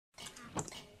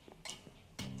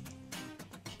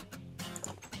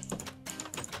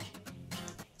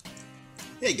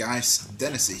Hey guys,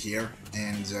 Denasy here,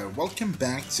 and welcome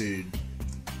back to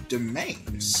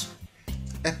Domains,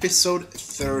 Episode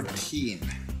 13.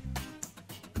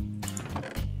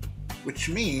 Which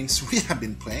means we have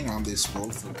been playing on this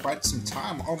world for quite some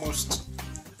time, almost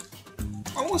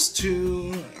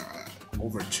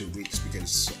over 2 weeks,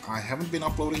 because I haven't been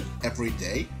uploading every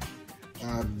day,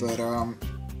 but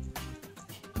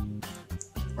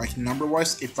like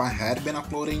number-wise, if I had been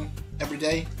uploading every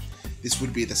day, this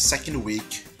would be the second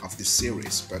week of this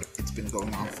series, but it's been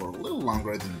going on for a little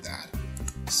longer than that.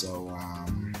 So,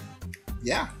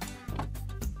 yeah.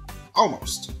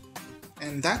 Almost.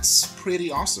 And that's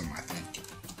pretty awesome, I think.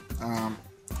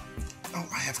 Oh,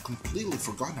 I have completely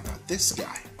forgotten about this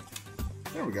guy.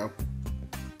 There we go.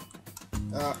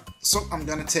 So I'm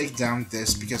gonna take down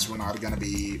this because we're not gonna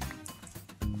be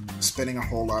spending a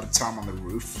whole lot of time on the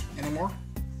roof anymore.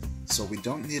 So we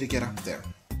don't need to get up there.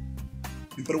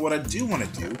 But what I do want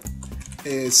to do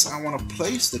is I want to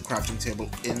place the crafting table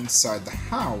inside the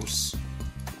house,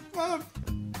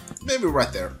 maybe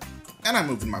right there, and I'm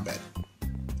moving my bed.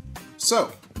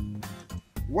 So,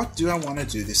 what do I want to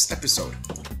do this episode?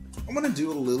 I want to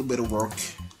do a little bit of work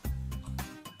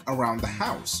around the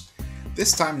house.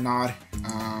 This time not,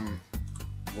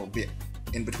 well, be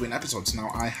in between episodes now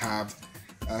I have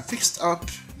fixed up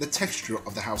the texture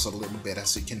of the house a little bit,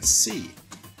 as you can see.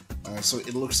 So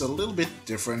it looks a little bit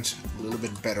different, a little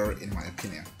bit better in my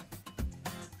opinion.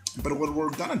 But what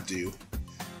we're gonna do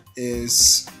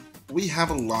is, we have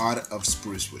a lot of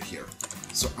spruce wood here.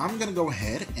 So I'm gonna go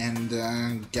ahead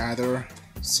and gather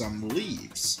some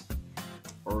leaves.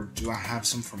 Or do I have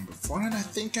some from beforehand? I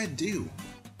think I do.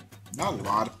 Not a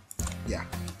lot. Yeah,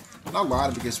 not a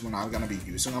lot because we're not gonna be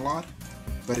using a lot.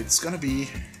 But it's gonna be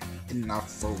enough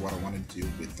for what I want to do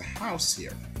with the house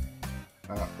here.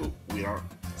 Oh, we are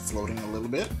floating a little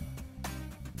bit.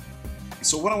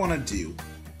 So what I want to do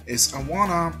is I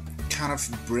want to kind of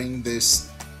bring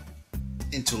this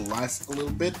into life a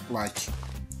little bit, like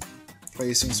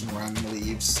placing some random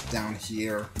leaves down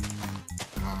here,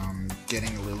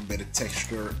 getting a little bit of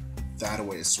texture that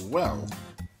way as well.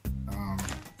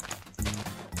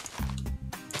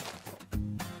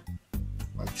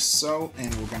 Like so,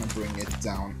 and we're gonna bring it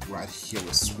down right here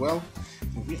as well.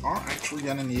 We are actually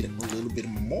gonna need a little bit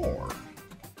more.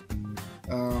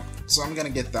 So I'm gonna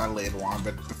get that later on,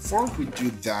 but before we do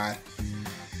that,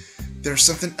 there's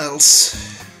something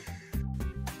else.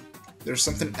 There's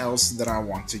something else that I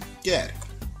want to get.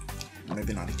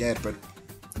 Maybe not get, but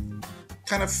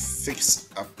kind of fix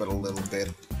up it a little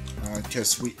bit,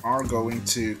 because we are going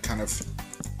to kind of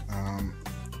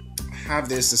have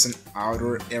this as an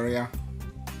outer area,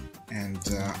 and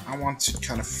I want to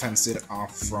kind of fence it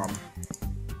off from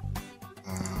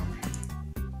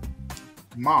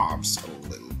mobs a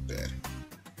little bit.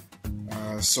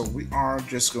 So we are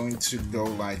just going to go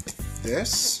like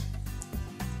this.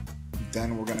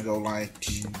 Then we're gonna go like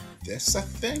this, I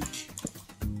think.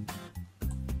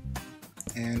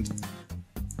 And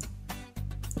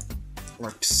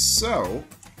like so.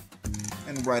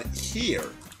 And right here,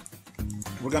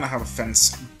 we're gonna have a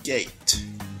fence gate.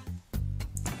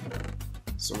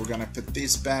 So we're gonna put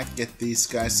these back, get these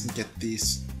guys, and get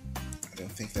these. I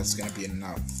don't think that's gonna be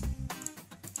enough.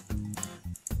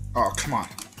 Oh, come on.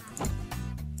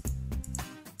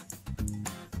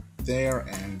 There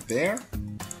and there.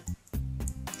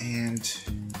 And...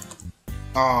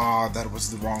 ah, that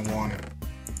was the wrong one.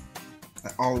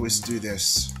 I always do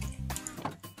this.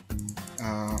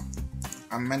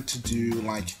 I meant to do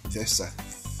like this, I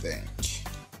think.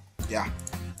 Yeah.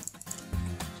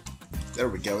 There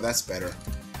we go, that's better.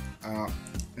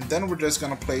 And then we're just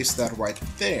gonna place that right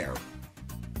there.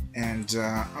 And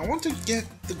I want to get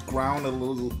the ground a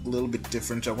little bit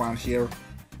different around here,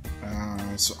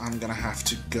 so I'm gonna have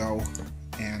to go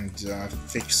and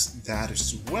fix that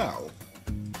as well.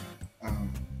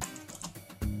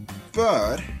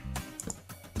 But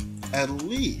at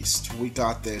least we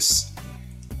got this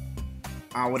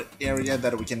out area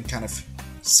that we can kind of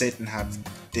sit and have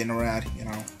dinner at, you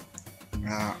know,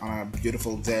 on a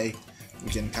beautiful day.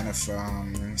 We can kind of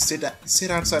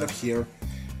sit outside of here.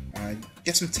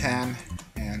 Get some tan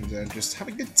and just have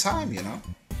a good time, you know.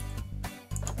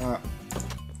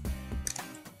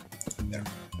 There.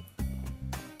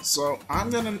 So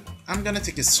I'm gonna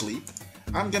take a sleep.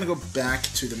 I'm gonna go back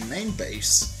to the main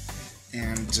base,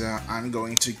 and I'm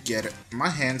going to get my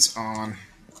hands on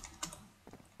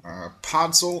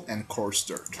podzol and coarse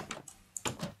dirt.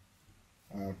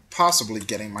 Possibly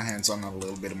getting my hands on a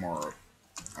little bit more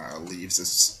leaves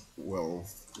as well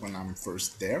when I'm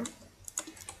first there.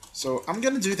 So I'm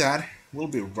gonna do that. We'll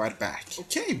be right back.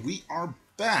 Okay, we are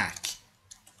back.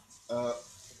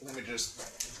 let me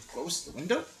just close the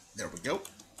window. There we go.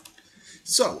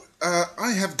 So,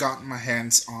 I have gotten my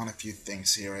hands on a few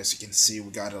things here. As you can see,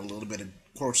 we got a little bit of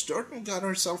coarse dirt and we got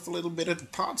ourselves a little bit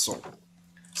of podzol.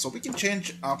 So we can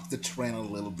change up the terrain a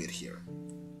little bit here.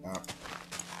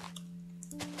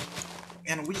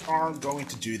 And we are going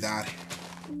to do that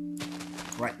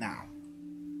right now.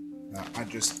 I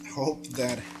just hope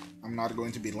that I'm not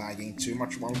going to be lagging too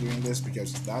much while doing this,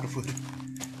 because that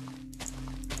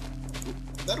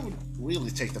would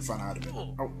really take the fun out of it.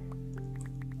 Oh.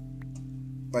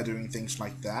 By doing things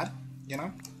like that, you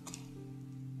know?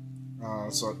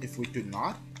 So if we could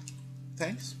not,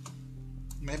 thanks,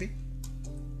 maybe?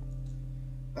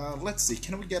 Let's see,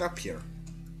 can we get up here?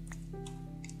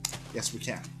 Yes, we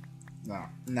can. No,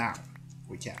 now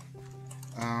we can.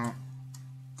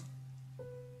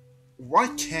 Why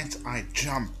can't I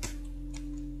jump?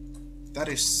 That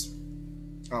is...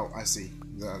 Oh, I see.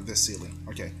 The ceiling.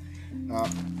 Okay.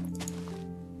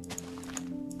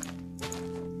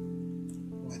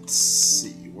 Let's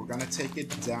see. We're gonna take it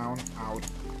down, out.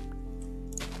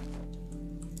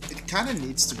 It kind of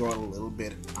needs to go a little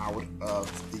bit out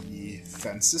of the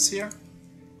fences here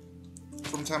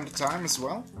from time to time as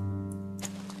well,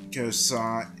 because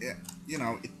you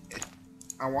know,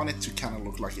 I want it to kind of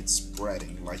look like it's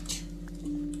spreading, like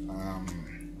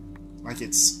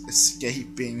it's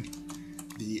escaping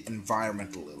the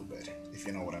environment a little bit, if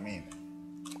you know what I mean.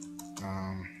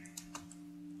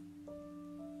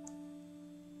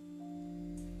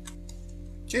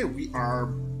 Okay, we are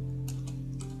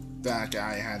back.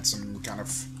 I had some kind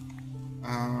of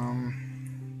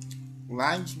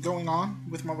lag going on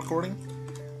with my recording,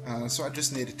 so I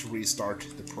just needed to restart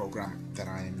the program that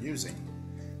I am using.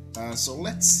 So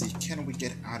let's see, can we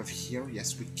get out of here?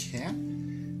 Yes, we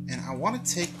can. And I want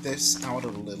to take this out a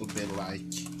little bit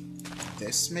like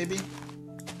this, maybe.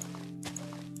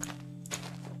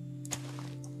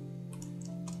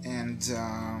 And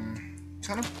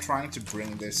kind of trying to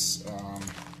bring this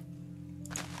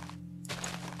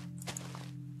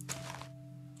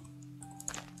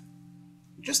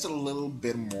just a little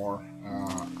bit more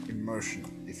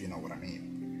immersion, if you know what I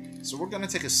mean. So we're gonna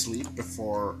take a sleep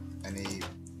before any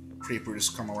creepers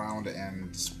come around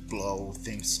and blow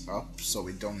things up, so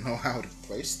we don't know how to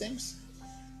place things.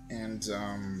 And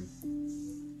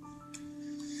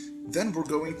then we're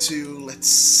going to, let's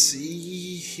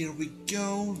see, here we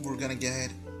go. We're gonna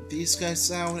get these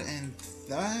guys out and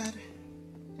that,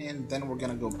 and then we're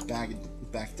gonna go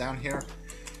back down here.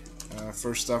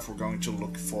 First off, we're going to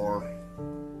look for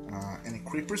any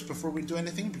creepers before we do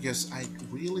anything, because I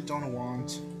really don't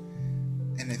want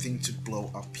anything to blow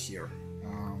up here.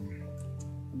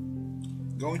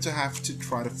 Going to have to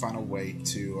try to find a way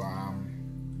to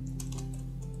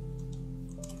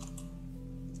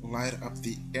light up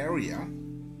the area.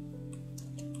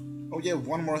 Oh yeah,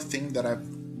 one more thing that I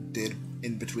did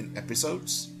in between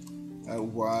episodes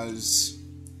was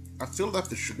I filled up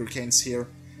the sugar canes here,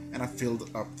 and I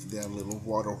filled up the little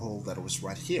water hole that was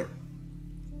right here.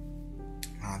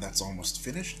 That's almost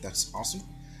finished. That's awesome.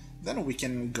 Then we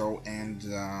can go and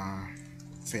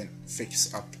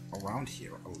fix up around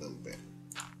here a little bit.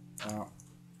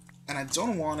 And I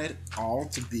don't want it all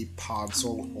to be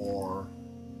podzol or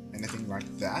anything like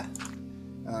that.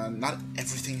 Not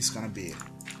everything is gonna be it,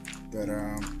 but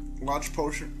large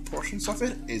portions of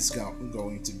it is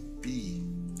going to be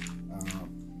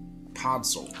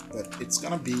podzol, but it's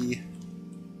gonna be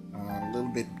a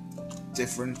little bit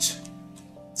different.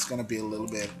 It's gonna be a little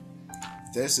bit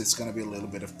this, it's gonna be a little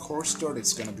bit of coarse dirt,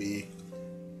 it's gonna be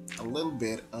a little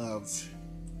bit of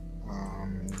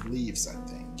leaves, I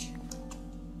think.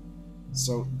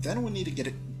 So then we need to get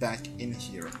it back in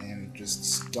here and just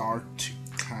start to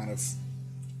kind of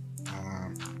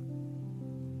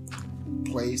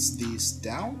place these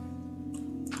down.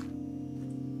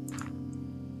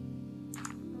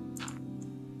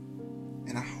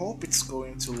 And I hope it's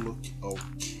going to look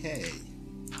okay.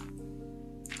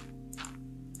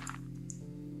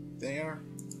 There.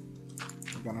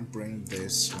 We're gonna bring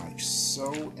this like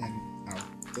so and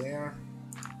out there.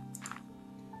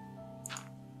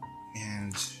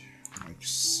 And like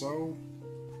so.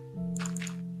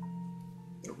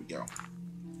 There we go.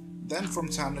 Then from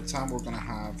time to time we're gonna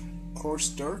have coarse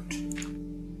dirt.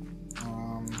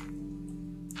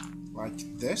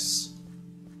 Like this.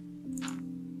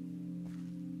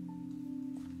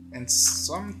 And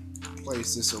some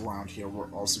places around here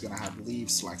we're also gonna have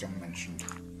leaves, like I mentioned.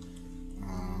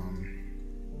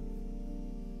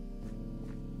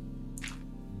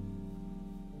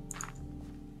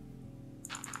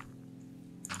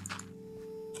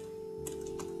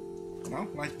 You know,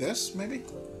 like this, maybe?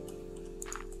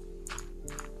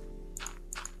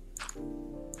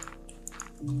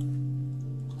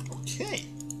 Okay.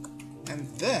 And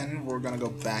then we're gonna go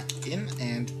back in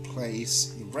and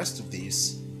place the rest of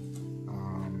these.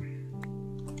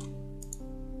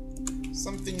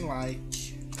 Something like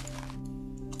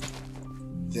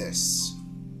this,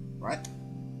 right?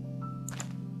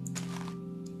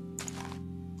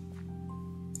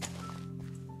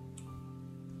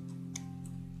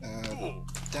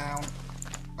 Down,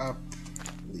 up,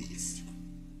 leaf.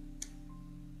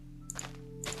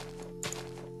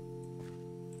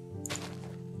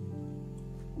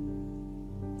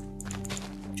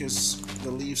 Because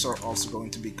the leaves are also going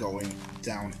to be going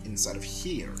down inside of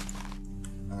here.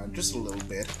 Just a little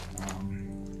bit,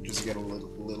 just to get a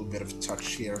little bit of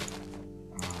touch here.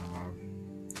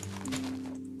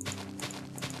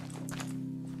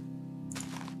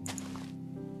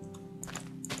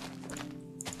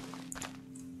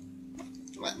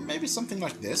 Maybe something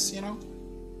like this, you know?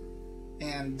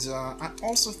 And I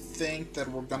also think that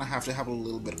we're gonna have to have a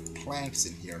little bit of planks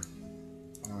in here.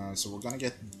 So we're gonna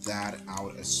get that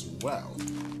out as well.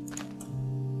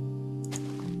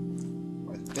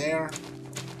 Right there.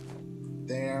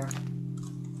 There.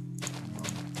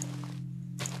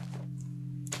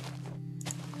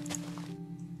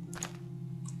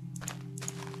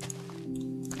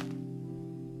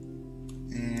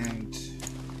 And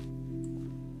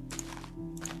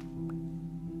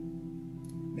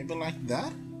maybe like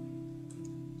that.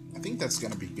 I think that's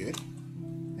gonna be good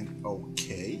and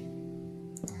okay.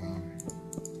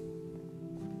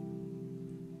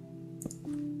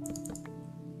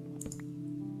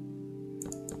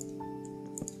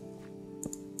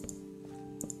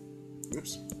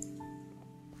 Oops.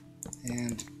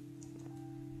 And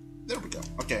there we go.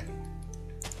 Okay.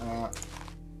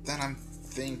 Then I'm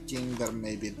thinking that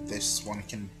maybe this one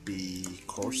can be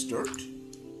coarse dirt.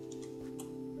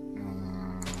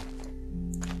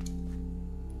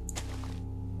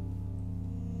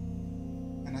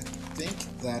 And I think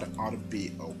that ought to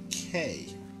be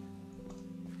okay.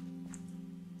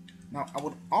 Now, I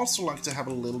would also like to have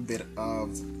a little bit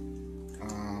of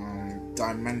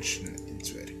dimension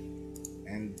into it.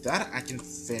 And that I can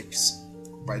fix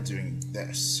by doing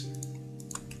this.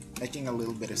 Making a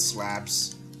little bit of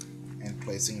slabs and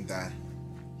placing that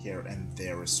here and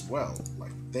there as well.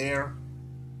 Like there,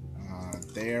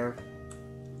 there.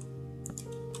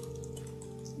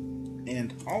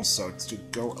 And also to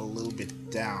go a little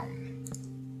bit down.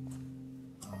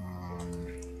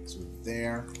 So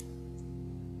there.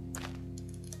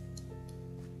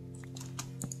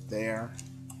 There.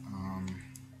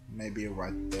 Maybe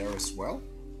right there as well.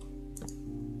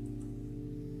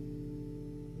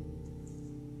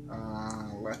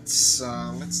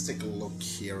 Let's take a look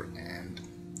here and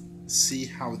see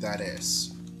how that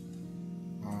is.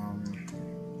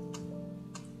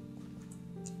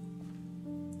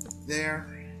 There.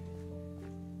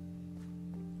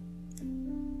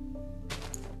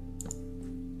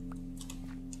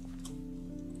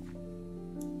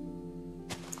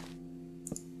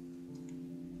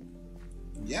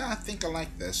 Yeah, I think I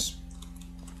like this.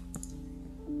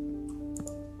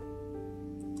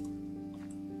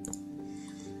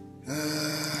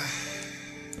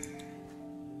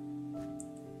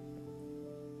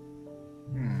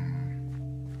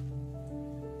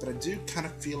 But I do kind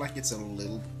of feel like it's a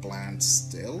little bland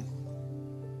still.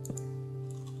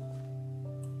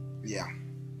 Yeah,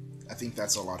 I think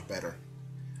that's a lot better.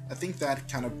 I think that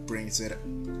kind of brings it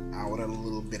out a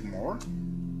little bit more.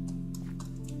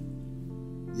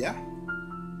 Yeah,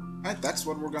 right, that's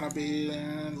what we're gonna be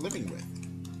living with.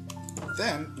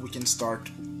 Then we can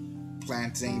start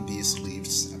planting these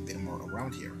leaves a bit more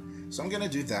around here. So I'm gonna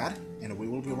do that, and we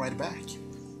will be right back.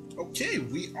 Okay,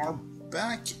 we are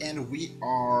back, and we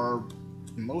are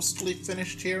mostly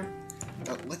finished here.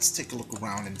 Let's take a look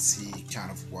around and see kind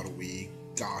of what we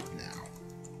got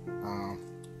now.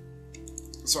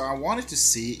 So I wanted to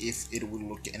see if it would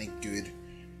look any good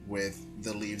with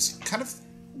the leaves kind of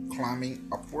climbing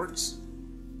upwards,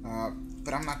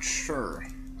 but I'm not sure.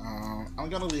 I'm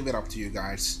gonna leave it up to you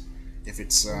guys if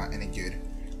it's any good,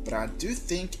 but I do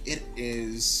think it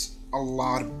is a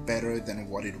lot better than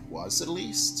what it was, at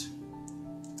least.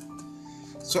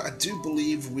 So I do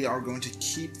believe we are going to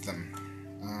keep them.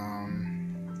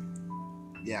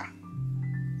 Yeah.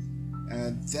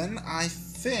 Then I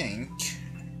think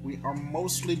we are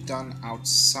mostly done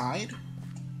outside,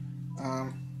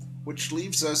 which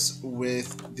leaves us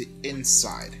with the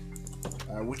inside,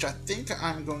 which I think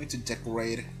I'm going to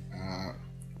decorate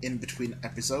in between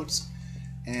episodes,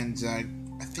 and I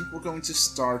think we're going to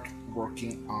start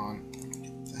working on... Look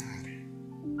at that.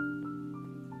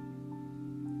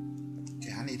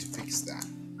 Okay, I need to fix that.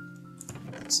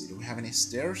 Let's see, do we have any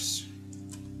stairs?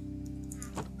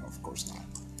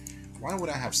 Why would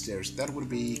I have stairs? That would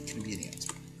be convenient.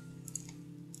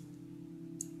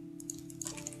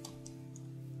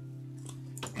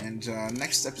 And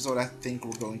next episode, I think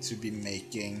we're going to be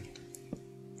making...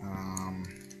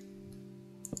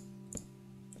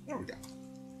 there we go.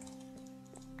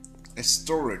 A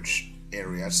storage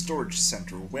area, a storage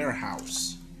center,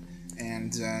 warehouse.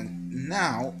 And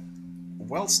now,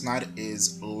 Wells Night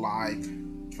is live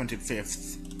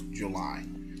 25th July.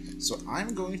 So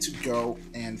I'm going to go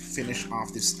and finish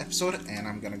off this episode, and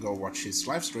I'm gonna go watch his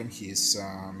live stream. He's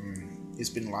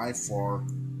been live for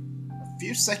a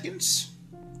few seconds,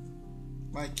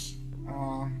 like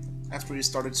after he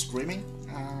started streaming.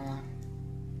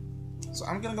 So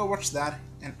I'm gonna go watch that,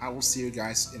 and I will see you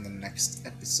guys in the next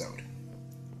episode.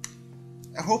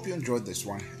 I hope you enjoyed this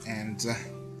one, and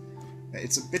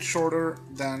it's a bit shorter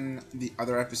than the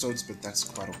other episodes, but that's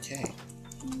quite okay.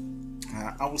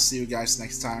 I will see you guys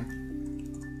next time.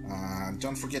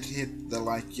 Don't forget to hit the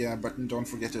like button. Don't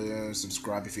forget to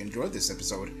subscribe if you enjoyed this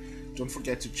episode. Don't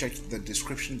forget to check the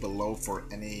description below for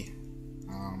any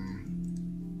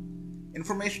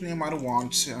information you might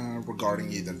want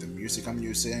regarding either the music I'm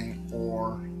using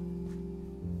or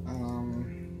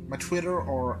my Twitter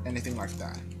or anything like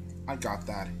that. I got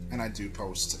that, and I do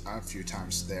post a few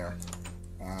times there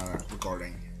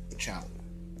regarding the channel.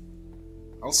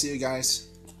 I'll see you guys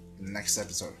in the next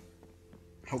episode.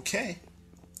 Okay,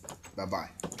 bye-bye.